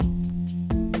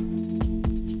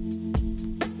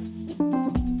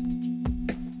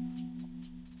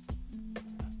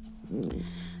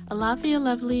Alafia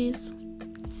lovelies.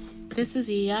 This is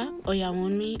Iya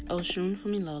Oyawunmi Oshun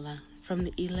Fumilola from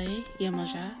the Ile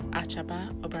Yemoja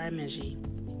Achaba Obarameji.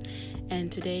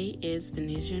 And today is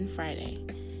Venusian Friday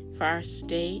for our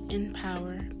Stay in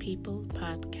Power People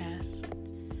podcast,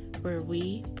 where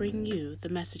we bring you the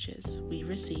messages we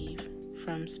receive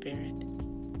from Spirit.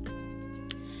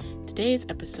 Today's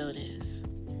episode is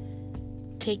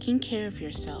Taking Care of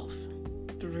Yourself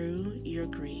Through Your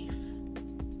Grief.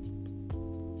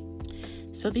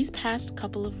 So these past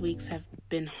couple of weeks have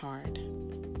been hard.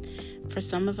 For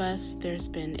some of us, there's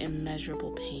been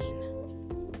immeasurable pain.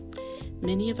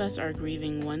 Many of us are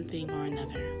grieving one thing or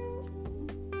another,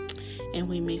 and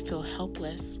we may feel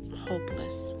helpless,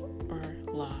 hopeless, or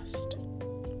lost.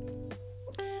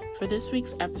 For this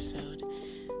week's episode,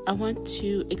 I want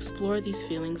to explore these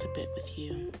feelings a bit with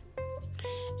you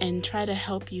and try to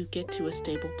help you get to a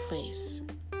stable place.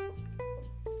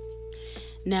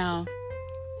 Now,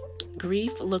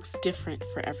 grief looks different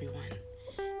for everyone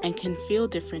and can feel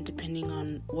different depending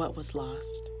on what was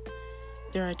lost.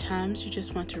 There are times you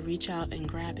just want to reach out and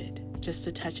grab it, just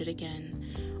to touch it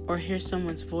again, or hear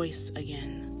someone's voice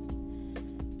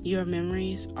again. Your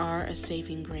memories are a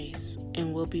saving grace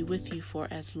and will be with you for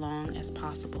as long as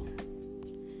possible.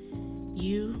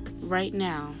 You, right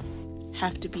now,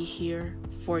 have to be here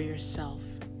for yourself.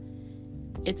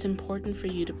 It's important for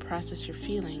you to process your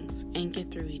feelings and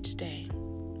get through each day.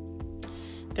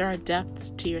 There are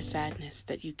depths to your sadness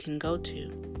that you can go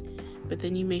to, but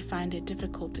then you may find it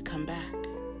difficult to come back.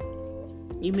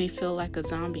 You may feel like a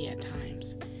zombie at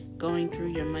times, going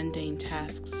through your mundane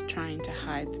tasks trying to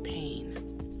hide the pain.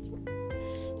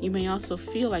 You may also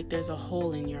feel like there's a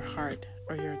hole in your heart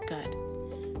or your gut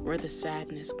where the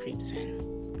sadness creeps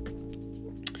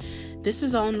in. This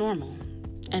is all normal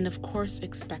and of course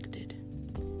expected.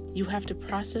 You have to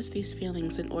process these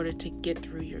feelings in order to get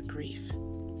through your grief.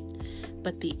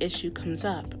 But the issue comes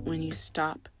up when you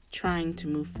stop trying to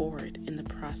move forward in the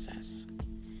process.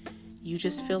 You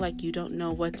just feel like you don't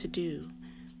know what to do,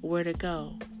 where to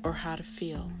go, or how to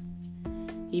feel.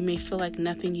 You may feel like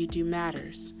nothing you do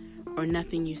matters, or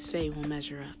nothing you say will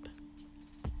measure up.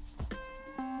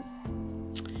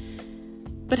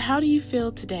 But how do you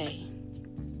feel today?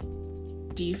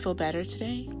 Do you feel better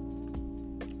today?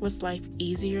 Was life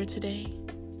easier today?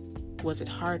 Was it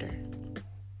harder?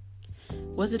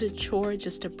 Was it a chore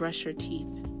just to brush your teeth?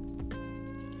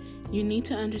 You need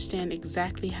to understand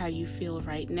exactly how you feel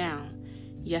right now,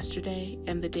 yesterday,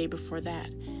 and the day before that,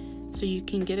 so you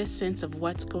can get a sense of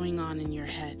what's going on in your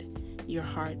head, your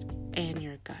heart, and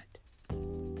your gut.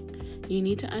 You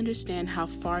need to understand how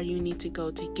far you need to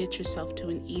go to get yourself to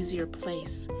an easier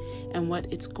place and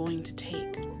what it's going to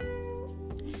take.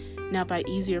 Now, by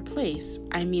easier place,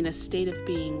 I mean a state of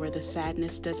being where the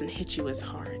sadness doesn't hit you as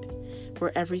hard,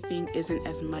 where everything isn't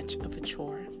as much of a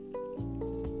chore.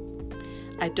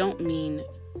 I don't mean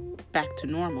back to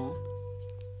normal,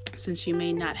 since you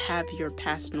may not have your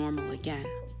past normal again.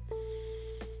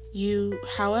 You,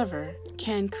 however,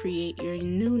 can create your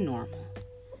new normal.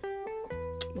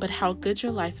 But how good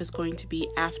your life is going to be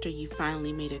after you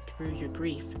finally made it through your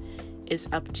grief is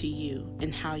up to you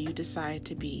and how you decide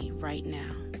to be right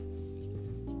now.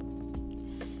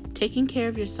 Taking care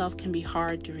of yourself can be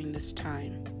hard during this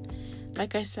time.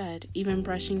 Like I said, even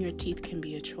brushing your teeth can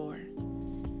be a chore.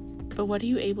 But what are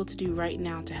you able to do right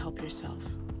now to help yourself?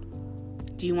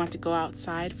 Do you want to go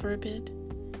outside for a bit?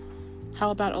 How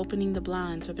about opening the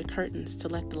blinds or the curtains to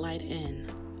let the light in?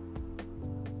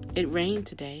 It rained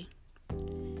today.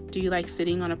 Do you like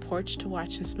sitting on a porch to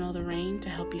watch and smell the rain to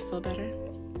help you feel better?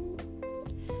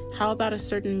 How about a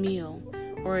certain meal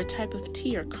or a type of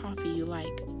tea or coffee you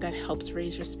like that helps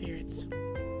raise your spirits?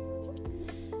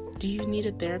 Do you need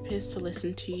a therapist to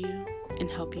listen to you and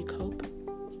help you cope?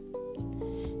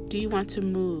 Do you want to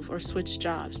move or switch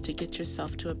jobs to get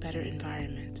yourself to a better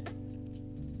environment?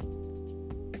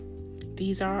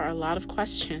 These are a lot of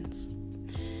questions,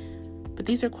 but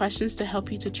these are questions to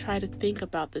help you to try to think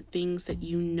about the things that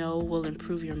you know will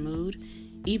improve your mood,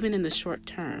 even in the short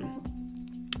term,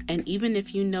 and even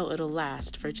if you know it'll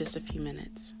last for just a few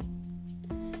minutes.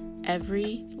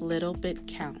 Every little bit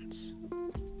counts.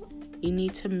 You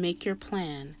need to make your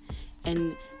plan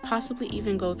and possibly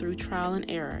even go through trial and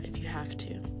error if you have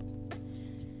to.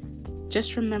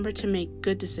 Just remember to make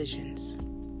good decisions.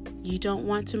 You don't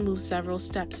want to move several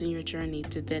steps in your journey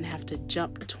to then have to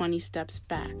jump 20 steps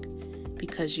back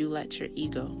because you let your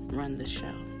ego run the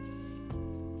show.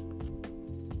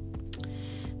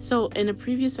 So in a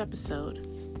previous episode,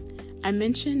 I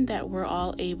mentioned that we're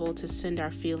all able to send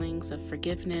our feelings of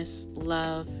forgiveness,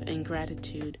 love, and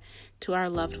gratitude to our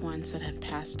loved ones that have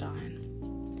passed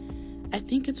on. I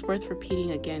think it's worth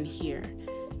repeating again here,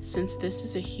 since this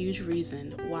is a huge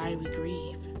reason why we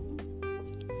grieve.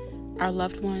 Our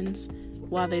loved ones,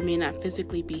 while they may not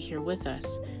physically be here with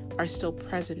us, are still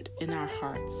present in our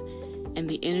hearts, and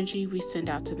the energy we send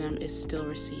out to them is still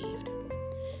received.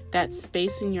 That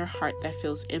space in your heart that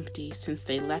feels empty since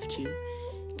they left you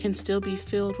can still be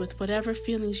filled with whatever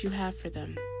feelings you have for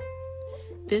them.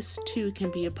 This too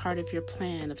can be a part of your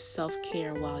plan of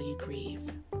self-care while you grieve.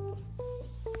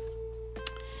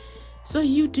 So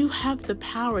you do have the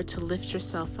power to lift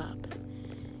yourself up.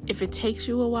 If it takes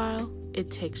you a while, it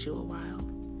takes you a while.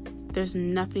 There's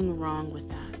nothing wrong with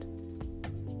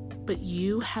that. But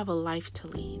you have a life to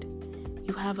lead.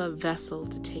 You have a vessel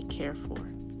to take care for.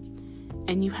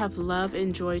 And you have love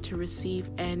and joy to receive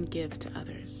and give to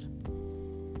others.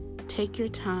 Take your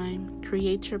time,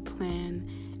 create your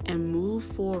plan, and move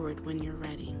forward when you're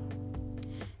ready.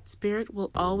 Spirit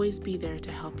will always be there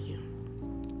to help you.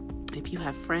 If you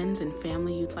have friends and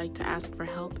family you'd like to ask for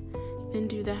help, then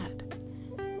do that.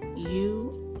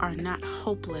 You are not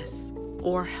hopeless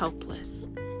or helpless.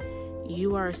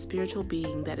 You are a spiritual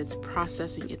being that is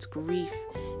processing its grief,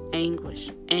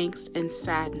 anguish, angst, and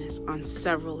sadness on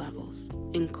several levels,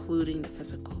 including the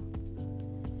physical.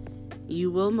 You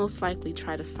will most likely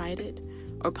try to fight it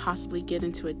or possibly get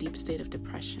into a deep state of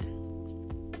depression.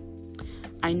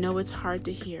 I know it's hard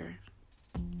to hear,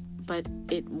 but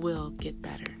it will get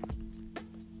better.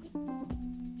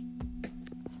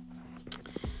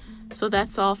 So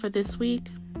that's all for this week.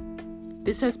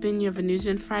 This has been your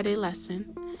Venusian Friday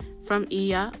lesson from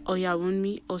Iya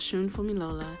Oyawunmi Oshun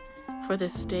Fumilola for the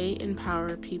Stay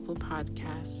Empower People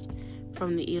podcast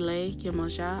from the Ile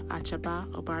Yemoja Achaba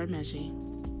Obarimeji.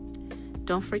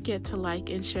 Don't forget to like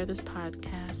and share this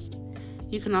podcast.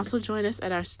 You can also join us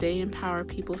at our Stay Empower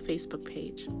People Facebook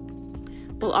page.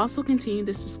 We'll also continue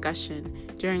this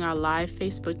discussion during our live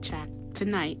Facebook chat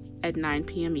tonight at 9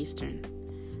 p.m. Eastern.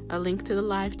 A link to the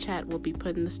live chat will be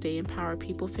put in the Stay Empower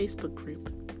People Facebook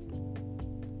group.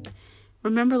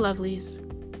 Remember, lovelies,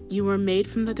 you were made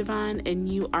from the divine and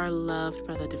you are loved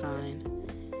by the divine.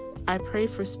 I pray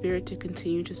for Spirit to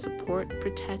continue to support,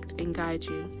 protect, and guide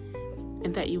you,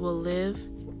 and that you will live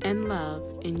and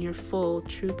love in your full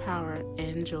true power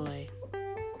and joy.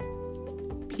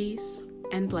 Peace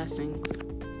and blessings.